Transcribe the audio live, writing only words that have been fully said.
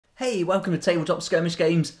Hey, welcome to Tabletop Skirmish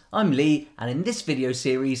Games. I'm Lee, and in this video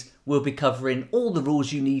series we'll be covering all the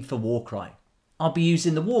rules you need for Warcry. I'll be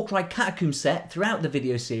using the Warcry Catacombs set throughout the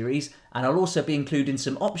video series, and I'll also be including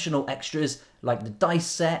some optional extras like the dice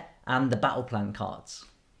set and the battle plan cards.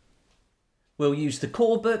 We'll use the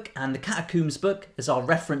Core Book and the Catacombs book as our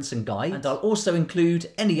reference and guide, and I'll also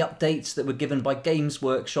include any updates that were given by Games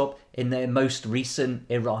Workshop in their most recent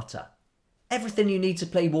errata. Everything you need to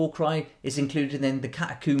play Warcry is included in the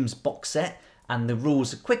Catacombs box set, and the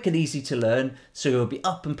rules are quick and easy to learn, so you'll be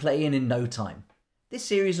up and playing in no time. This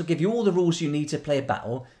series will give you all the rules you need to play a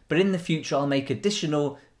battle, but in the future I'll make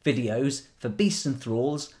additional videos for Beasts and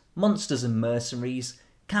Thralls, Monsters and Mercenaries,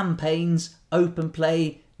 campaigns, open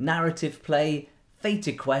play, narrative play,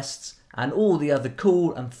 fated quests, and all the other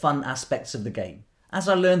cool and fun aspects of the game. As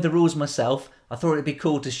I learned the rules myself, I thought it'd be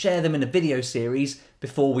cool to share them in a video series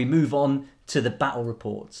before we move on to the battle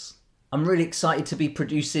reports. I'm really excited to be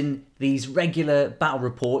producing these regular battle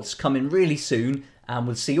reports coming really soon, and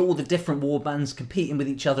we'll see all the different warbands competing with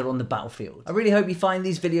each other on the battlefield. I really hope you find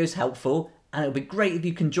these videos helpful, and it'll be great if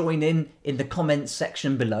you can join in the comments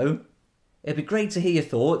section below. It'd be great to hear your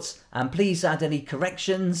thoughts, and please add any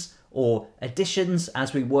corrections or additions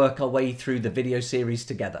as we work our way through the video series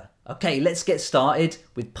together. Okay, let's get started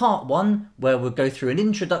with part 1, where we'll go through an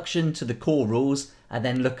introduction to the core rules and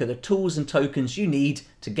then look at the tools and tokens you need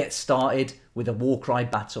to get started with a Warcry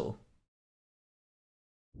battle.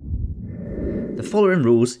 The following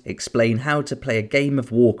rules explain how to play a game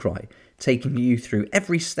of Warcry, taking you through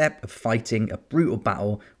every step of fighting a brutal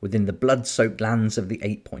battle within the blood-soaked lands of the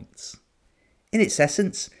 8 points. In its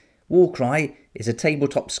essence, Warcry is a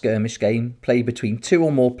tabletop skirmish game played between 2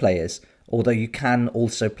 or more players, although you can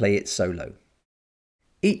also play it solo.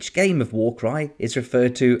 Each game of Warcry is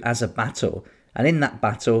referred to as a battle, and in that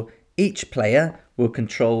battle, each player will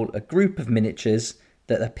control a group of miniatures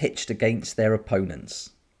that are pitched against their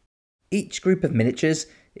opponents. Each group of miniatures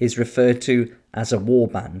is referred to as a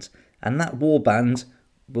warband, and that warband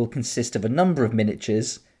will consist of a number of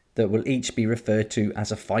miniatures that will each be referred to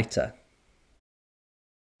as a fighter.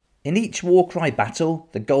 In each Warcry battle,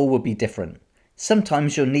 the goal will be different.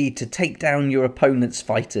 Sometimes you'll need to take down your opponent's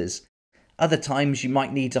fighters. Other times you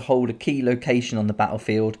might need to hold a key location on the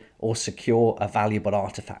battlefield or secure a valuable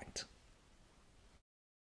artifact.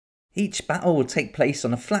 Each battle will take place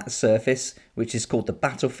on a flat surface, which is called the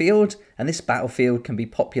battlefield, and this battlefield can be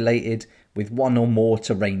populated with 1 or more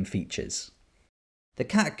terrain features. The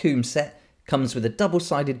Catacombs set comes with a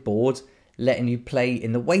double-sided board, letting you play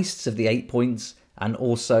in the wastes of the 8 points and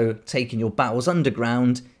also taking your battles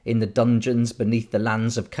underground in the dungeons beneath the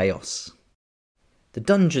lands of chaos. The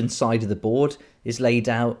dungeon side of the board is laid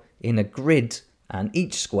out in a grid, and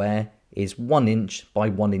each square is 1 inch by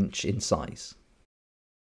 1 inch in size.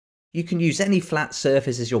 You can use any flat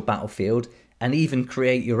surface as your battlefield and even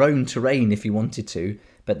create your own terrain if you wanted to,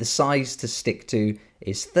 but the size to stick to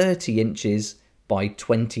is 30 inches by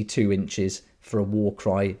 22 inches for a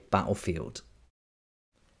Warcry battlefield.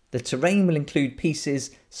 The terrain will include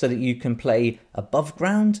pieces so that you can play above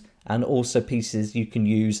ground, and also pieces you can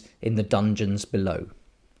use in the dungeons below.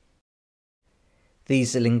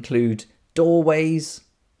 These will include doorways,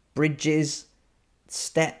 bridges,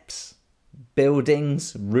 steps,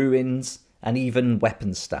 buildings, ruins, and even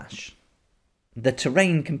weapon stash. The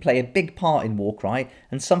terrain can play a big part in Warcry,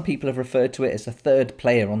 and some people have referred to it as a third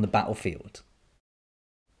player on the battlefield.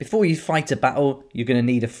 Before you fight a battle, you're going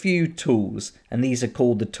to need a few tools, and these are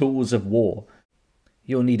called the tools of war.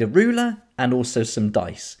 You'll need a ruler and also some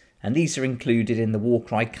dice, and these are included in the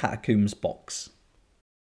Warcry Catacombs box.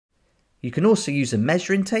 You can also use a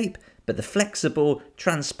measuring tape, but the flexible,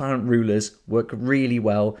 transparent rulers work really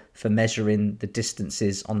well for measuring the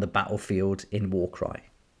distances on the battlefield in Warcry.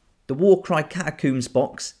 The Warcry Catacombs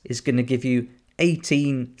box is going to give you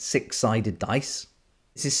 18 six-sided dice.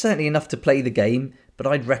 This is certainly enough to play the game, but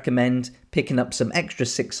I'd recommend picking up some extra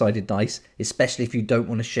six-sided dice, especially if you don't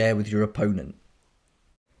want to share with your opponent.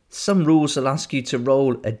 Some rules will ask you to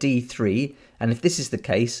roll a d3, and if this is the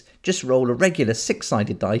case, just roll a regular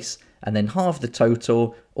six-sided dice and then halve the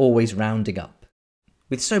total, always rounding up.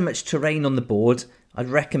 With so much terrain on the board, I'd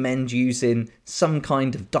recommend using some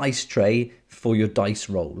kind of dice tray for your dice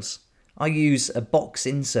rolls. I use a box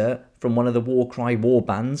insert from one of the Warcry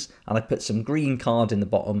warbands, and I put some green card in the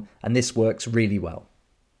bottom, and this works really well.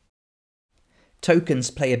 Tokens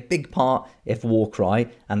play a big part of Warcry,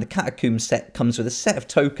 and the Catacombs set comes with a set of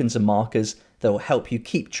tokens and markers that will help you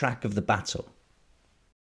keep track of the battle.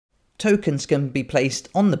 Tokens can be placed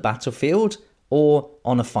on the battlefield or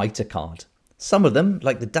on a fighter card. Some of them,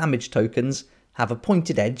 like the damage tokens, have a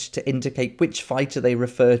pointed edge to indicate which fighter they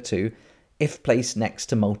refer to, if placed next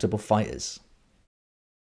to multiple fighters.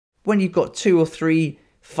 When you've got 2 or 3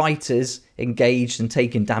 fighters engaged and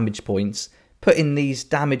taking damage points, putting these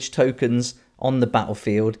damage tokens on the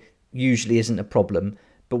battlefield usually isn't a problem,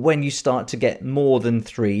 but when you start to get more than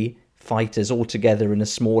 3 fighters all together in a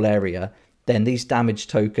small area, then these damage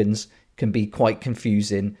tokens can be quite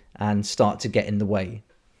confusing and start to get in the way.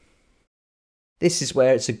 This is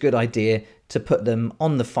where it's a good idea to put them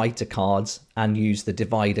on the fighter cards and use the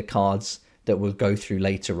divider cards that we'll go through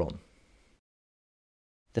later on.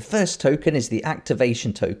 The first token is the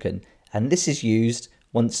activation token, and this is used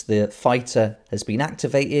once the fighter has been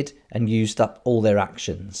activated and used up all their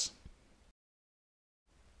actions.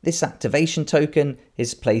 This activation token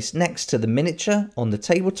is placed next to the miniature on the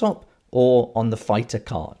tabletop or on the fighter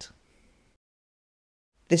card.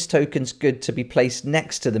 This token's good to be placed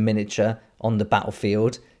next to the miniature on the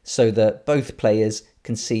battlefield so that both players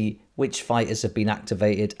can see which fighters have been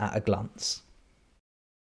activated at a glance.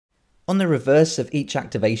 On the reverse of each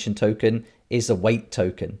activation token is a weight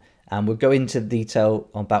token, and we'll go into detail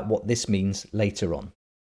about what this means later on.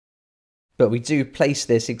 But we do place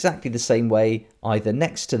this exactly the same way, either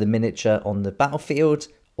next to the miniature on the battlefield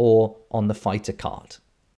or on the fighter card.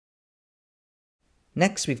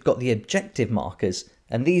 Next, we've got the objective markers,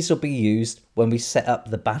 and these will be used when we set up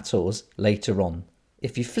the battles later on.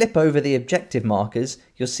 If you flip over the objective markers,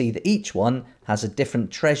 you'll see that each one has a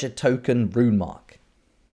different treasure token rune mark.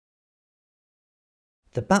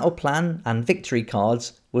 The battle plan and victory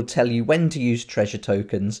cards will tell you when to use treasure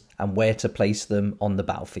tokens and where to place them on the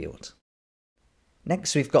battlefield.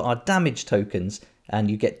 Next, we've got our damage tokens,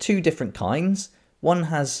 and you get 2 different kinds. One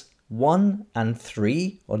has 1 and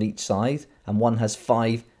 3 on each side, and one has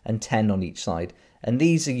 5 and 10 on each side. And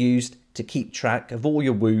these are used to keep track of all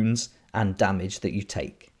your wounds and damage that you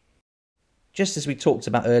take. Just as we talked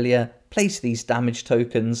about earlier, place these damage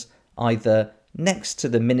tokens either next to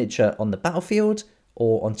the miniature on the battlefield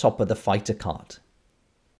or on top of the fighter card.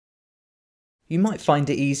 You might find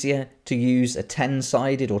it easier to use a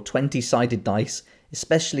 10-sided or 20-sided dice,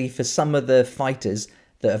 especially for some of the fighters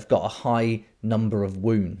that have got a high number of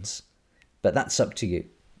wounds, but that's up to you.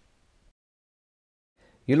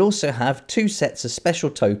 You'll also have 2 sets of special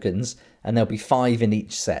tokens, and there'll be 5 in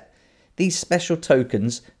each set. These special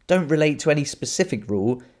tokens don't relate to any specific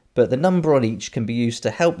rule, but the number on each can be used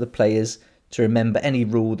to help the players to remember any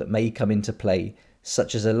rule that may come into play,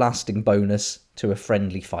 such as a lasting bonus to a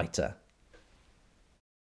friendly fighter.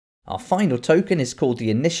 Our final token is called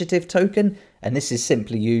the initiative token, and this is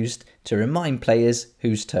simply used to remind players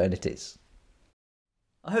whose turn it is.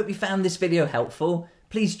 I hope you found this video helpful.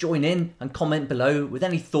 Please join in and comment below with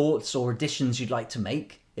any thoughts or additions you'd like to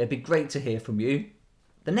make. It'd be great to hear from you.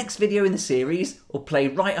 The next video in the series will play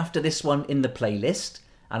right after this one in the playlist,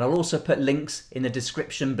 and I'll also put links in the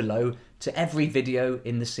description below to every video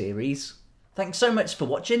in the series. Thanks so much for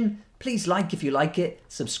watching. Please like if you like it,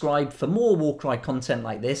 subscribe for more Warcry content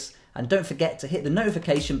like this, and don't forget to hit the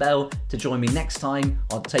notification bell to join me next time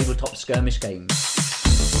on Tabletop Skirmish Games.